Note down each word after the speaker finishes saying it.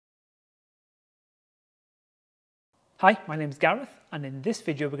Hi, my name is Gareth, and in this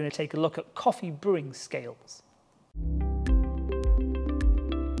video we're going to take a look at coffee brewing scales.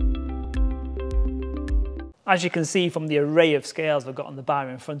 As you can see from the array of scales I've got on the bar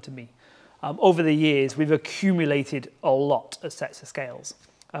in front of me, over the years we've accumulated a lot of sets of scales.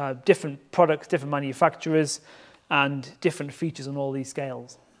 Different products, different manufacturers, and different features on all these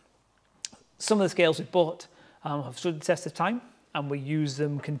scales. Some of the scales we've bought have stood the test of time, and we use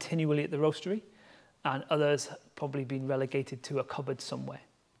them continually at the roastery, and others probably been relegated to a cupboard somewhere.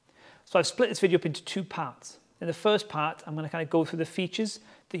 So I've split this video up into two parts. In the first part, I'm going to kind of go through the features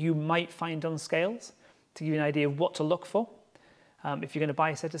that you might find on scales to give you an idea of what to look for if you're going to buy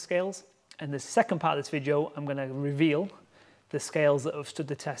a set of scales. And the second part of this video, I'm going to reveal the scales that have stood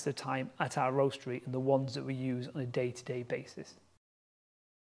the test of time at our roastery and the ones that we use on a day-to-day basis.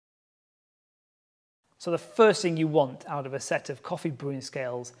 So the first thing you want out of a set of coffee brewing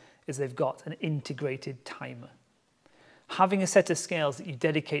scales is they've got an integrated timer. Having a set of scales that you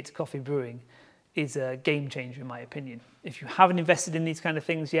dedicate to coffee brewing is a game changer in my opinion. If you haven't invested in these kind of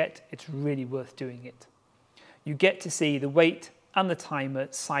things yet, it's really worth doing it. You get to see the weight and the timer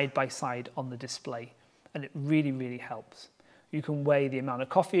side by side on the display, and it really, really helps. You can weigh the amount of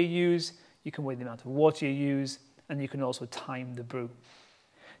coffee you use, you can weigh the amount of water you use, and you can also time the brew.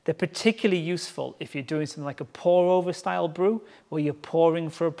 They're particularly useful if you're doing something like a pour-over style brew, where you're pouring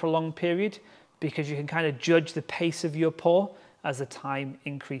for a prolonged period, because you can kind of judge the pace of your pour as the time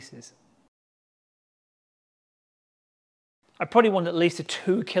increases. I probably want at least a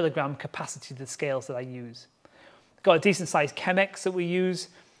 2 kilogram capacity to the scales that I use. I've got a decent sized Chemex that we use,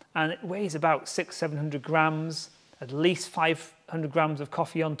 and it weighs about 600-700 grams, at least 500 grams of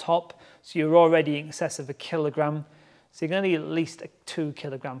coffee on top, so you're already in excess of a kilogram. So you're going to need at least a 2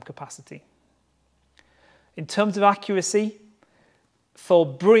 kilogram capacity. In terms of accuracy, for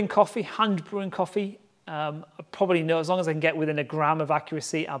brewing coffee, hand brewing coffee, I probably know as long as I can get within a gram of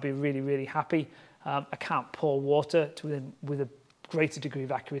accuracy, I'll be really, really happy. I can't pour water with a greater degree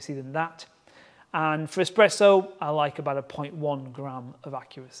of accuracy than that. And for espresso, I like about a 0.1 gram of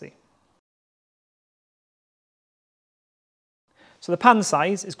accuracy. So the pan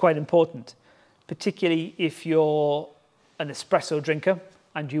size is quite important, particularly if you're an espresso drinker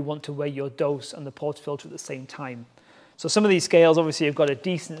and you want to weigh your dose and the portafilter at the same time. So some of these scales obviously have got a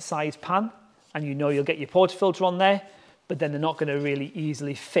decent sized pan, and you know you'll get your portafilter on there, but then they're not going to really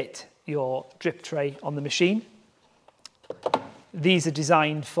easily fit your drip tray on the machine. These are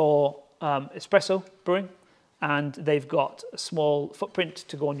designed for espresso brewing, and they've got a small footprint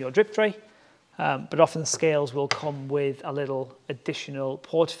to go on your drip tray, but often the scales will come with a little additional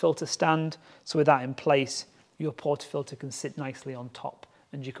portafilter stand, so with that in place your portafilter can sit nicely on top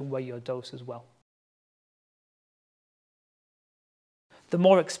and you can weigh your dose as well. The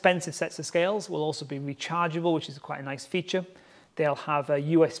more expensive sets of scales will also be rechargeable, which is quite a nice feature. They'll have a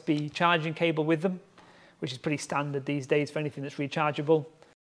USB charging cable with them, which is pretty standard these days for anything that's rechargeable.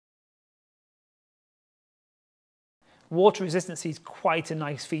 Water resistance is quite a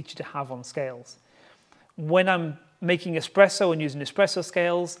nice feature to have on scales. When I'm making espresso and using espresso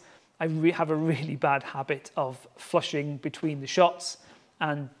scales, I have a really bad habit of flushing between the shots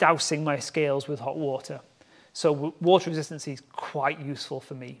and dousing my scales with hot water. So water resistance is quite useful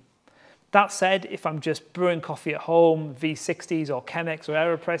for me. That said, if I'm just brewing coffee at home, V60s or Chemex or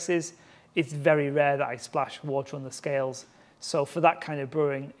AeroPresses, it's very rare that I splash water on the scales. So for that kind of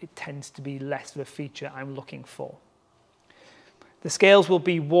brewing, it tends to be less of a feature I'm looking for. The scales will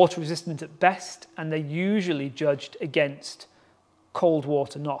be water resistant at best, and they're usually judged against cold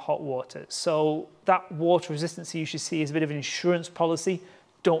water, not hot water. So that water resistance you should see is a bit of an insurance policy.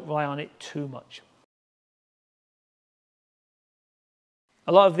 Don't rely on it too much.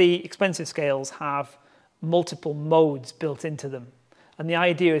 A lot of the expensive scales have multiple modes built into them. And the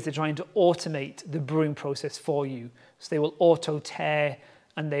idea is they're trying to automate the brewing process for you. So they will auto tare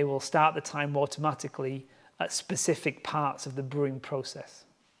and they will start the timer automatically at specific parts of the brewing process.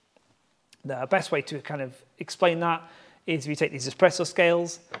 The best way to kind of explain that is if you take these espresso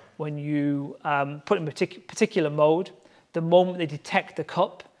scales, when you put in a particular mode, the moment they detect the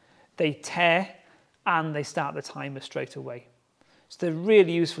cup, they tare and they start the timer straight away. So they're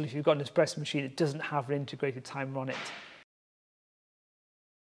really useful if you've got an espresso machine that doesn't have an integrated timer on it.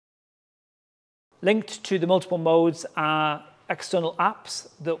 Linked to the multiple modes are external apps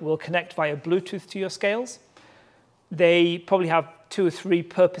that will connect via Bluetooth to your scales. They probably have 2 or 3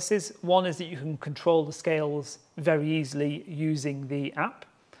 purposes. One is that you can control the scales very easily using the app.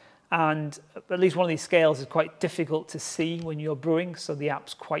 And at least one of these scales is quite difficult to see when you're brewing, so the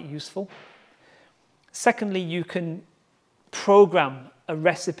app's quite useful. Secondly, you can program a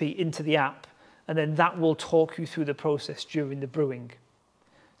recipe into the app and then that will talk you through the process during the brewing.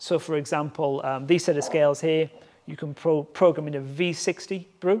 So for example, these set of scales here, you can program in a V60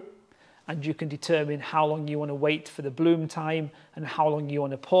 brew, and you can determine how long you want to wait for the bloom time and how long you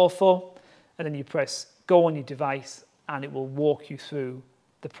want to pour for, and then you press go on your device and it will walk you through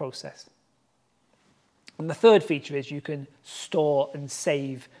the process. And the third feature is you can store and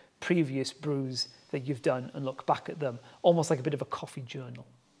save previous brews that you've done and look back at them, almost like a bit of a coffee journal.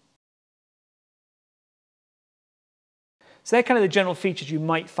 So they're kind of the general features you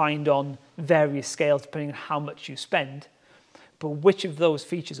might find on various scales depending on how much you spend. But which of those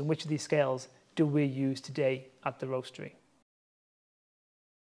features and which of these scales do we use today at the Roastery?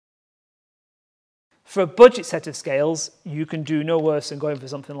 For a budget set of scales, you can do no worse than going for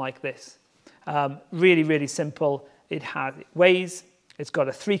something like this. Really, really simple. It weighs, it's got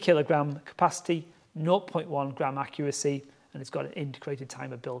a 3 kilogram capacity, 0.1 gram accuracy, and it's got an integrated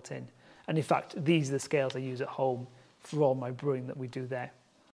timer built in. And in fact, these are the scales I use at home for all my brewing that we do there.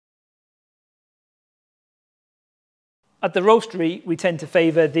 At the Roastery, we tend to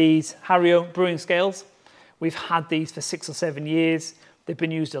favour these Hario brewing scales. We've had these for 6 or 7 years. They've been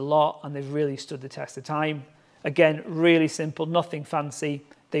used a lot and they've really stood the test of time. Again, really simple, nothing fancy.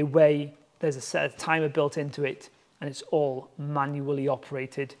 They weigh, there's a set of timer built into it, and it's all manually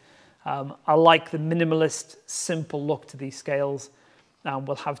operated. I like the minimalist, simple look to these scales.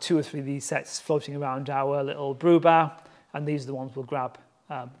 We'll have 2 or 3 of these sets floating around our little brew bar, and these are the ones we'll grab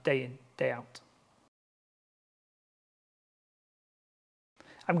day in, day out.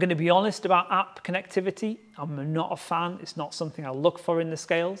 I'm going to be honest about app connectivity. I'm not a fan. It's not something I look for in the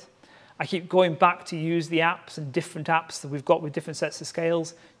scales. I keep going back to use the apps and different apps that we've got with different sets of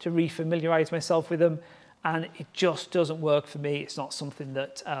scales to re-familiarize myself with them, and it just doesn't work for me. It's not something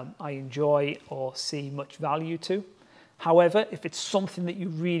that I enjoy or see much value to. However, if it's something that you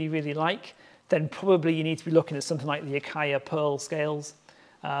really, really like, then probably you need to be looking at something like the Akaya Pearl scales.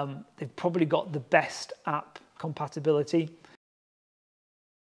 They've probably got the best app compatibility.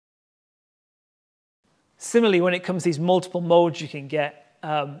 Similarly, when it comes to these multiple modes you can get,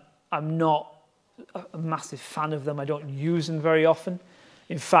 I'm not a massive fan of them. I don't use them very often.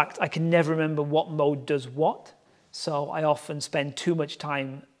 In fact, I can never remember what mode does what. So I often spend too much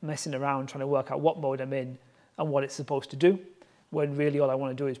time messing around trying to work out what mode I'm in and what it's supposed to do, when really all I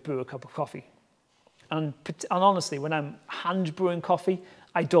want to do is brew a cup of coffee. And honestly, when I'm hand brewing coffee,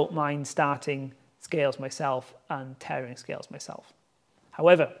 I don't mind starting scales myself and tearing scales myself.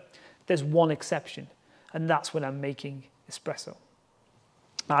 However, there's one exception, and that's when I'm making espresso.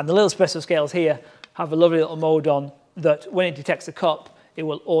 And the little espresso scales here have a lovely little mode on that when it detects a cup, it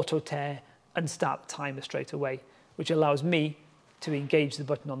will auto tear and start the timer straight away, which allows me to engage the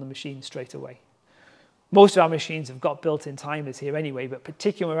button on the machine straight away. Most of our machines have got built-in timers here anyway, but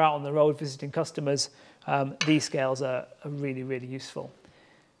particularly when we're out on the road visiting customers, these scales are really, really useful.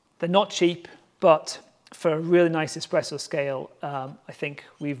 They're not cheap, but for a really nice espresso scale, I think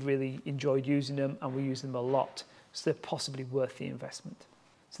we've really enjoyed using them, and we use them a lot, so they're possibly worth the investment.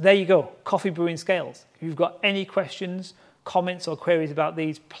 So there you go, coffee brewing scales. If you've got any questions, comments or queries about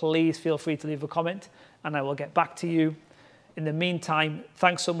these, please feel free to leave a comment and I will get back to you. In the meantime,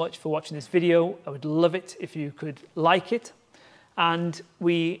 thanks so much for watching this video. I would love it if you could like it. And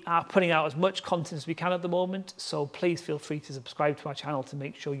we are putting out as much content as we can at the moment, so please feel free to subscribe to our channel to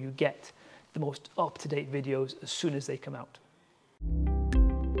make sure you get the most up-to-date videos as soon as they come out.